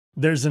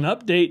There's an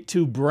update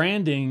to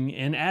branding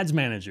in Ads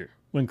Manager.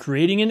 When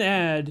creating an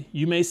ad,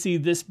 you may see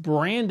this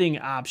branding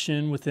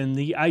option within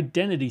the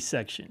identity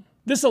section.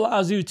 This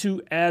allows you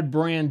to add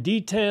brand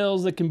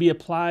details that can be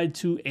applied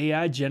to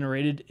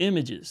AI-generated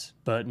images.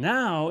 But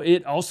now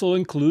it also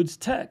includes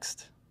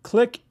text.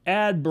 Click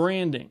Add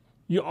Branding.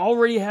 You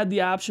already had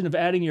the option of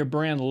adding your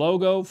brand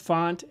logo,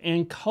 font,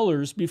 and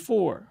colors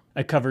before.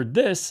 I covered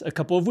this a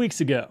couple of weeks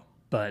ago.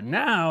 But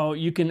now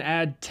you can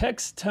add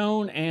text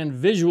tone and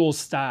visual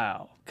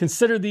style.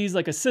 Consider these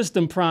like a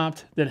system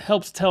prompt that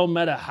helps tell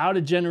Meta how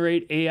to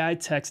generate AI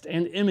text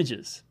and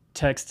images.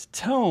 Text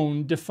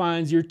tone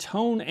defines your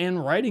tone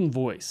and writing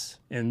voice.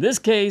 In this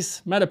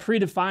case, Meta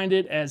predefined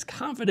it as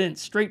confident,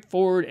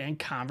 straightforward, and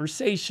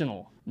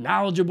conversational.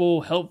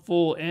 Knowledgeable,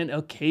 helpful, and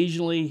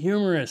occasionally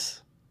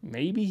humorous.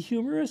 Maybe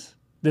humorous?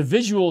 The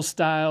visual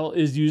style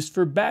is used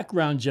for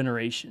background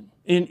generation.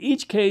 In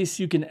each case,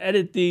 you can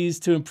edit these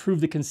to improve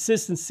the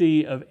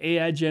consistency of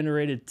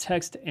AI-generated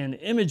text and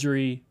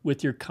imagery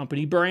with your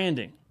company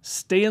branding.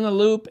 Stay in the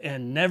loop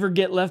and never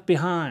get left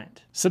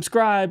behind.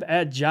 Subscribe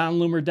at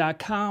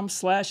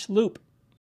johnloomer.com/loop.